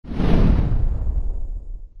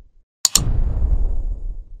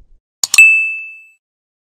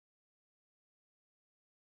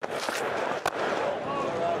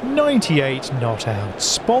98 not out,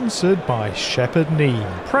 sponsored by Shepherd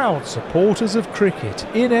Neame, proud supporters of cricket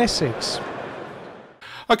in Essex.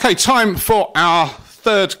 Okay, time for our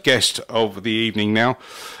third guest of the evening now.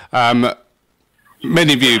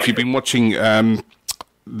 Many of you, if you've been watching the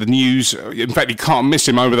news, in fact, you can't miss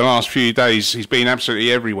him over the last few days. He's been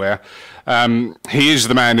absolutely everywhere. He is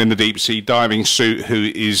the man in the deep sea diving suit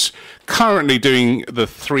who is currently doing the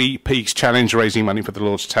 3 Peaks Challenge, raising money for the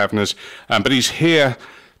Lord's Taverners. But he's here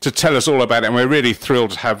to tell us all about it, and we're really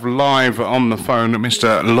thrilled to have live on the phone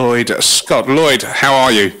Mr. Lloyd Scott. Lloyd, how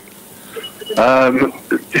are you? Do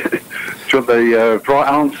you want the right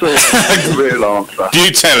answer or the real answer?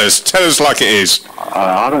 You tell us like it is.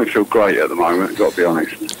 I don't feel great at the moment, got to be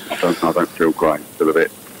honest. I don't feel great. Feel a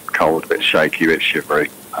bit cold, a bit shaky, a bit shivery,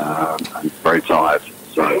 and very tired.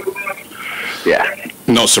 So, yeah.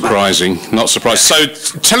 Not surprising, not surprised. So,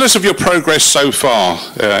 tell us of your progress so far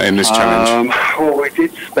in this challenge. Well, we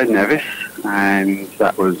did spend Nevis, and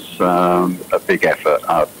that was a big effort,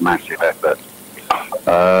 a massive effort.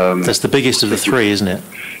 That's the biggest of the 3, isn't it?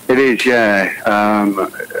 It is, yeah.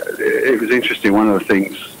 It was interesting. One of the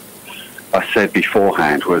things I said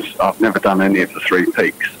beforehand was I've never done any of the 3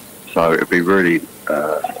 peaks, so it would be really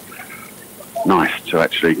nice to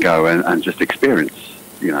actually go and just experience,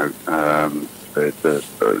 you know,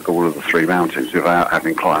 all of the 3 mountains without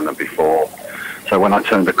having climbed them before. So when I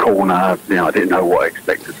turned the corner, you know, I didn't know what I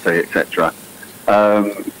expected to see, etc.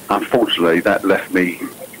 Unfortunately, that left me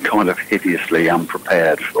kind of hideously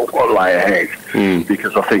unprepared for what lay ahead,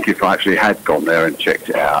 because I think if I actually had gone there and checked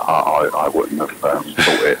it out, I wouldn't have thought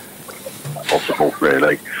it possible,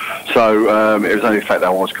 really. So it was only the fact that I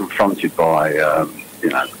was confronted by, you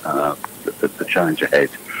know, the challenge ahead.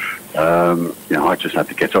 You know, I just had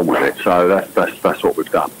to get on with it. So that's what we've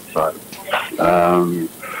done. So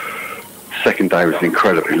second day was an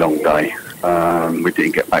incredibly long day. We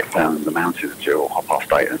didn't get back down the mountain until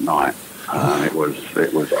 8:30 at night. It was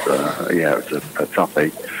a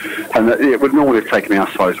toughie, and it would normally have taken me, I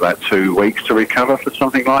suppose, about 2 weeks to recover for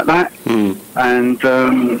something like that. And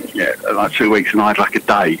yeah, like 2 weeks, and I had like a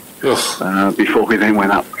day before we then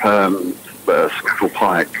went up Scafell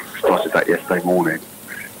Pike. Started that yesterday morning,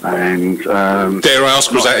 and dare I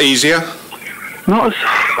ask, was that easier? Not as.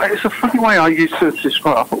 It's a funny way I used to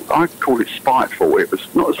describe. I call it spiteful. It was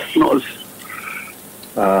not as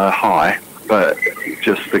high, but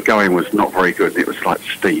just the going was not very good. It was like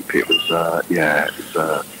steep. It was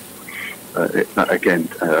again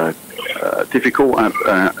difficult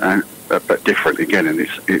but different again in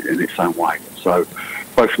its own way. So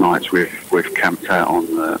both nights we've camped out on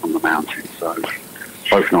the mountain. So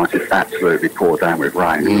both nights it's absolutely poured down with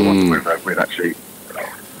rain. We've actually.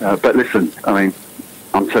 But listen, I mean,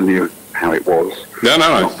 I'm telling you how it was.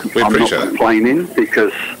 No. We appreciate it. I'm not complaining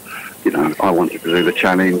because, you know, I wanted to do the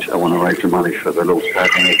challenge. I want to raise the money for the Lord's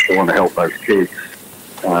Taverners. I want to help those kids.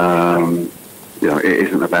 You know, it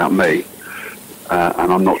isn't about me,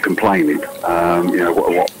 and I'm not complaining. You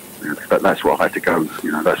know but that's what I had to go.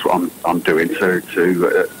 You know, that's what I'm doing to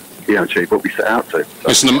you know, achieve what we set out to. So.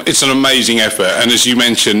 It's an amazing effort, and as you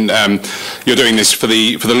mentioned, you're doing this for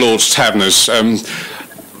the Lord's Taverners.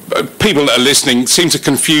 People that are listening seem to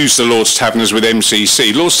confuse the Lord's Taverners with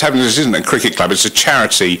MCC. Lord's Taverners isn't a cricket club, it's a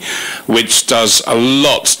charity which does a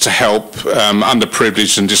lot to help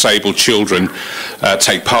underprivileged and disabled children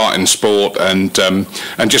take part in sport and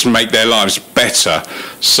just make their lives better.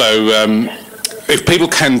 So if people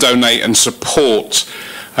can donate and support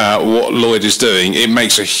what Lloyd is doing, it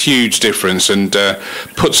makes a huge difference and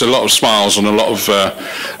puts a lot of smiles on a lot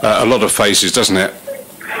of faces, doesn't it?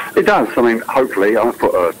 It does. I mean, hopefully, I've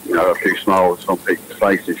put a few smiles on people's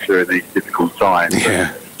faces during these difficult times.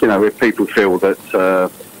 Yeah. You know, if people feel that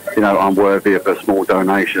you know, I'm worthy of a small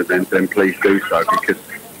donation, then please do so, because,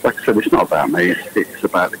 like I said, it's not about me. It's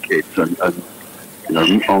about the kids, and you know,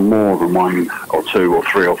 on more than 1 or 2 or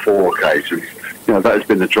 3 or 4 occasions, you know, that has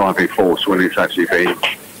been the driving force when it's actually been,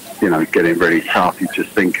 you know, getting really tough. You just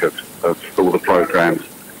think of all the programs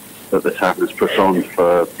that the Taverners put on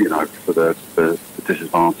for, you know, for the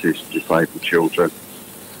disadvantaged, disabled children,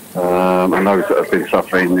 and those that have been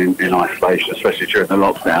suffering in isolation, especially during the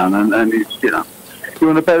lockdown. And you know, you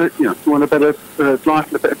want a better life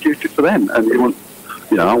and a better future for them. And you want,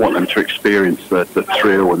 you know, I want them to experience the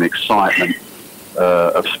thrill and the excitement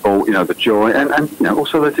of sport. You know, the joy and you know,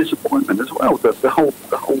 also the disappointment as well. The whole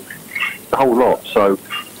lot. So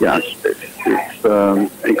yeah, it's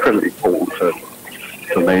incredibly important for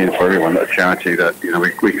me and for everyone at a charity that, you know,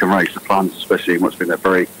 we can raise the funds, especially in what's been a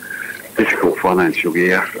very difficult financial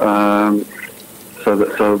year, so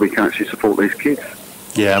we can actually support these kids.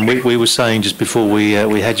 Yeah, and we were saying just before we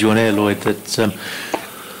had you on air, Lloyd, that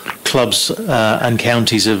clubs and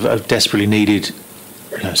counties have desperately needed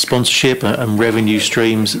sponsorship and revenue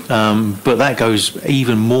streams, but that goes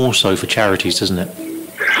even more so for charities, doesn't it?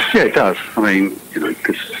 Yeah, it does. I mean,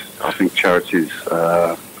 because I think charities,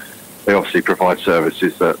 they obviously provide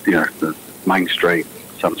services that, the mainstream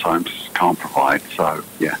sometimes can't provide. So,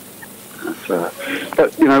 yeah.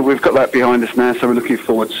 But, we've got that behind us now, so we're looking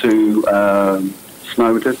forward to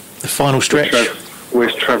Snowdon. The final stretch?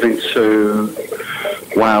 We're travelling to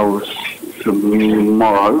Wales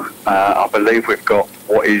tomorrow. I believe we've got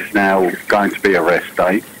what is now going to be a rest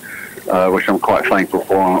day, which I'm quite thankful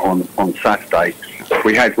for on Saturday.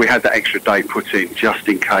 We had that extra day put in just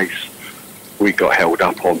in case we got held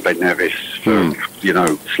up on Ben Nevis for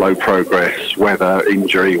slow progress, weather,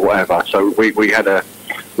 injury, whatever. So we had a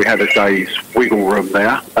day's wiggle room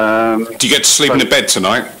there. Do you get to sleep in the bed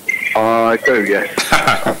tonight? I do, yes.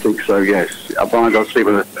 I think so, yes. I'll sleep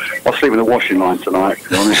in the washing line tonight, to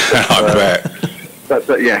be honest. I bet. But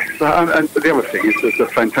yeah, so, and the other thing is the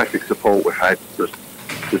fantastic support we've had, the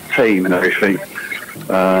team and everything.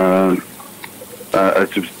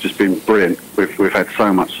 It's just been brilliant. We've had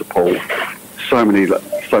so much support, so many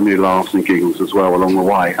laughs and giggles as well along the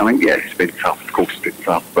way. I mean, yeah, it's been tough. Of course, it's been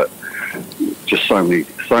tough, but just so many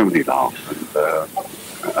laughs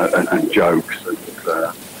and jokes. And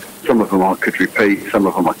some of them I could repeat, some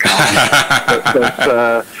of them I can't.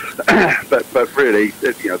 but really,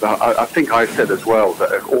 I think I said as well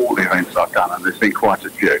that of all the events I've done, and there's been quite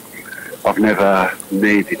a few, I've never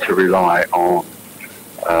needed to rely on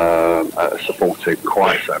supporting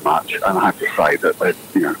quite so much, and I have to say that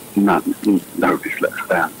nobody's let us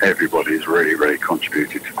down. Everybody's really, really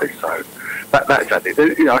contributed to this. So that's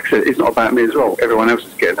it. Like I said, it's not about me as well. Everyone else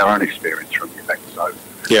is getting their own experience from the event. So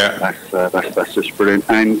yeah, that's just brilliant.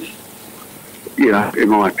 And in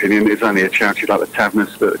my opinion, it's only a charity like the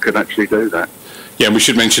Taverners that could actually do that. Yeah, and we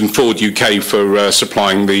should mention Ford UK for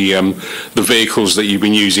supplying the vehicles that you've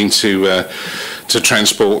been using to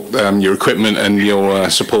transport your equipment and your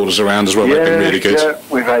supporters around as well. They've been really good. Yeah,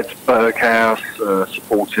 we've had Berghaus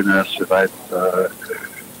supporting us. We've had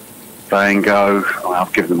Bango.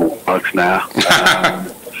 I've given them all bugs now.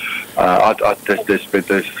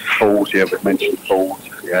 There's Ford. Yeah, we've mentioned Ford.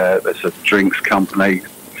 Yeah, there's a drinks company.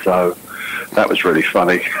 So that was really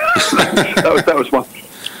funny. that was my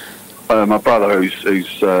brother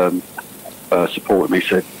who's supported me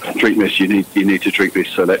said, drink this, you need to drink this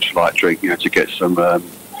electrolyte drink, to get some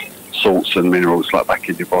salts and minerals back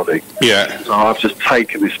in your body. Yeah. So I've just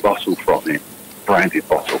taken this bottle from him, branded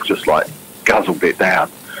bottle, just guzzled it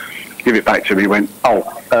down, give it back to him. He went,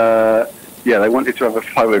 yeah, they wanted to have a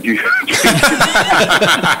photo of you drinking.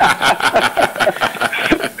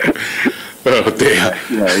 Oh dear.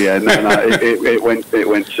 Yeah. No. It went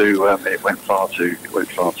far too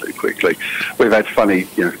quickly. We've had funny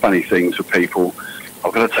things with people.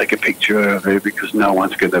 I've got to take a picture of you because no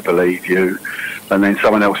one's going to believe you. And then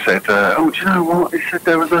someone else said, "Oh, do you know what?" He said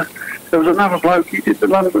there was another bloke who did the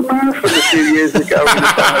London Marathon a few years ago.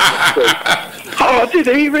 Oh, did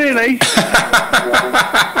he really?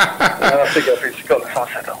 I think I've been Scotland. So I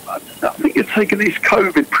said, I think you're taking these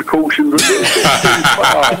COVID precautions a little bit too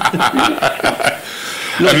far.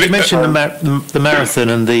 Look, you mentioned the marathon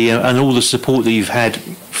and all the support that you've had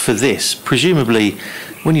for this. Presumably,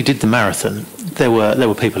 when you did the marathon, there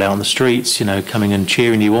were people out on the streets, coming and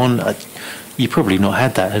cheering you on. You probably not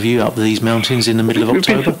had that, have you, up these mountains in the middle of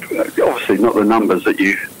October? Obviously, not the numbers that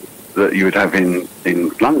you would have in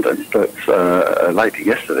London, but a lady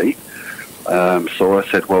yesterday saw her,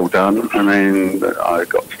 said well done, and then I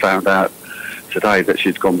got found out today that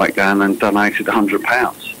she'd gone back down and donated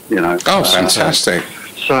 £100. Oh, fantastic!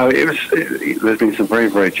 So there's been some very,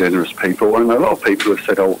 very generous people, and a lot of people have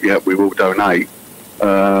said, "Oh, yeah, we will donate."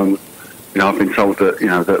 I've been told that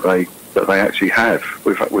that they actually have.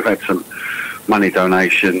 We've had some money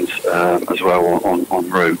donations as well on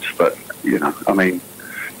route, but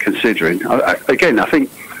considering I think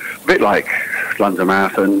a bit like London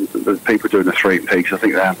Marathon, the people doing the 3 peaks, I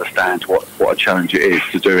think they understand what a challenge it is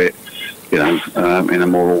to do it, in a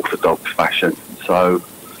more orthodox fashion. So,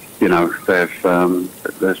 they've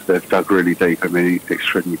dug really deep and been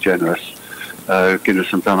extremely generous, giving us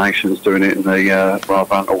some donations, doing it in the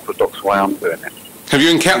rather unorthodox way I'm doing it. Have you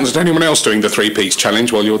encountered anyone else doing the 3 peaks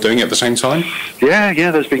challenge while you're doing it at the same time? Yeah.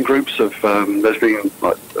 There's been groups of there's been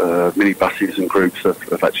mini buses and groups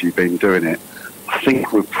have actually been doing it. I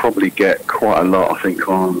think we'll probably get quite a lot. I think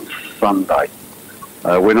on Sunday.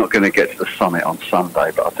 We're not going to get to the summit on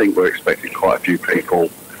Sunday, but I think we're expecting quite a few people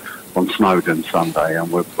on Snowdon Sunday, and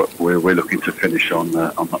we're looking to finish on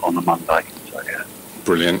the Monday. So yeah.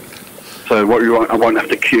 Brilliant. So what you want, I won't have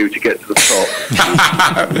to queue to get to the top.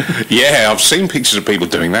 Yeah, I've seen pictures of people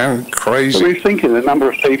doing that. Crazy. So we're thinking the number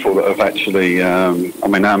of people that have actually, our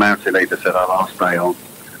mountain leader said our last day on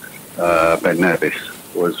Ben Nevis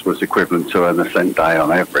was equivalent to an ascent day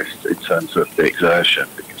on Everest in terms of the exertion.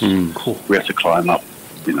 Because we had to climb up,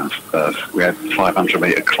 we had 500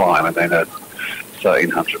 metre climb and then a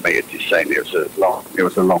 1,300 metre descent. It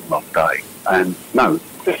was a long day. And no,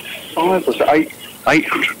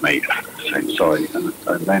 800 metre descent, sorry. And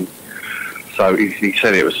then, so he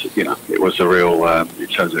said it was, it was a real, in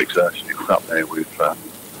terms of exertion, it was up there with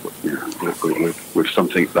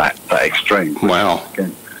something that extreme. Wow.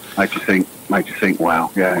 Again, makes you think,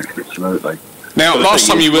 wow, yeah, absolutely. Now, last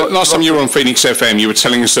time you were on Phoenix FM, you were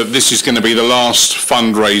telling us that this is going to be the last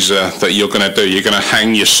fundraiser that you're going to do. You're going to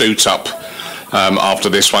hang your suit up after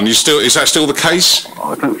this one. Is that still the case?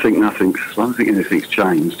 I don't think anything's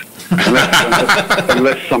changed.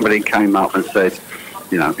 Unless somebody came up and said,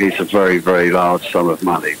 here's a very, very large sum of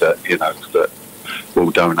money that that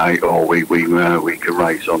we'll donate, or we can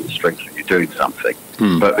raise on the strength of you doing something.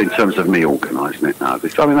 But in terms of me organising it, no. I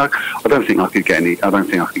don't think I could get any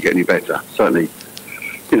better. Certainly,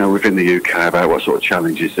 within the UK about what sort of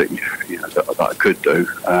challenges that that I could do,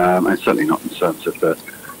 and certainly not in terms of the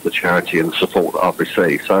charity and the support that I've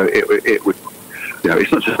received. So it would,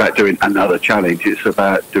 it's not just about doing another challenge. It's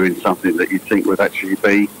about doing something that you think would actually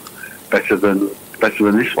be better than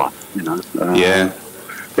this one. Yeah.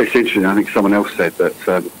 It's interesting. I think someone else said that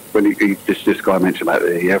when this guy mentioned about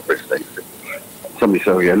the Everest thing. Somebody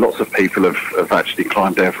said, yeah, lots of people have actually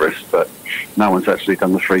climbed Everest, but no one's actually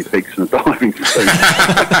done the 3 peaks and the diving suit.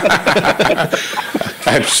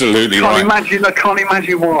 Absolutely right. I can't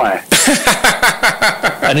imagine why.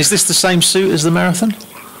 And is this the same suit as the marathon?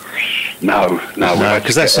 No,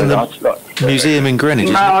 because that's in the museum in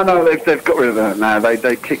Greenwich. No, they've got rid of that now.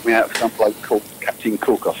 They kicked me out of some place called Captain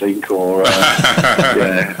Cook, I think, or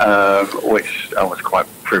which I was quite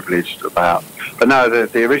privileged about. But no,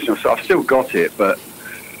 the original. So I've still got it, but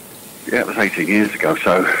it was 18 years ago.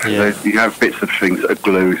 So you have bits of things that are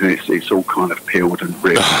glued, and it's all kind of peeled and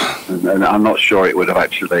ripped. and I'm not sure it would have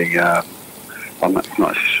actually. I'm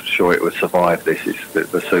not sure it would survive this. It's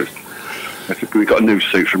the suit. We got a new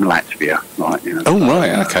suit from Latvia, right? Oh,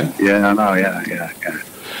 right, okay. Yeah, I know, yeah.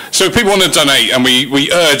 So if people want to donate, and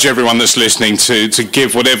we urge everyone that's listening to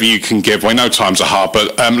give whatever you can give. I know times are hard,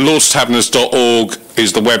 but lordstaverners.org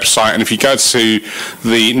is the website, and if you go to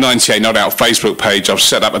the 98 Not Out Facebook page, I've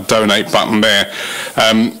set up a donate button there.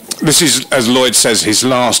 This is, as Lloyd says, his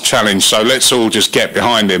last challenge, so let's all just get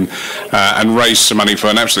behind him and raise some money for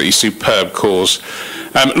an absolutely superb cause.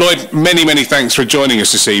 Lloyd, many thanks for joining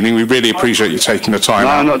us this evening. We really appreciate you taking the time.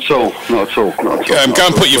 No, not at all. Go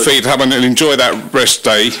and put your feet up and enjoy that rest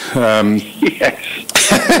day. Yes.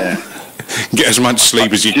 Get as much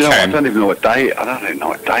sleep as you can. I don't even know what day. I don't even know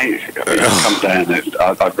what day it is. Come down.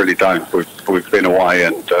 I really don't. We've been away,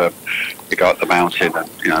 and we go up the mountain, and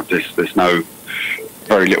there's no.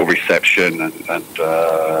 Very little reception, and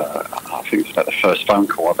I think it's about the first phone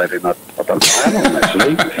call I've had in. I don't know how long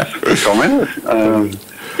actually.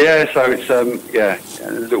 So it's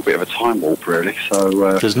a little bit of a time warp really.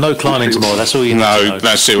 So there's no climbing tomorrow. That's all you need. No,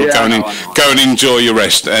 that's it. Go and enjoy your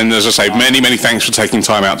rest. And as I say, many thanks for taking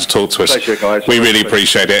time out to talk to us. Pleasure, guys. We really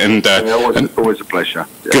appreciate it, and always a pleasure.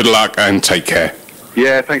 Good luck and take care.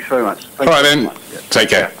 Yeah, thanks very much. All right then, take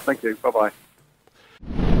care. Thank you. Bye bye.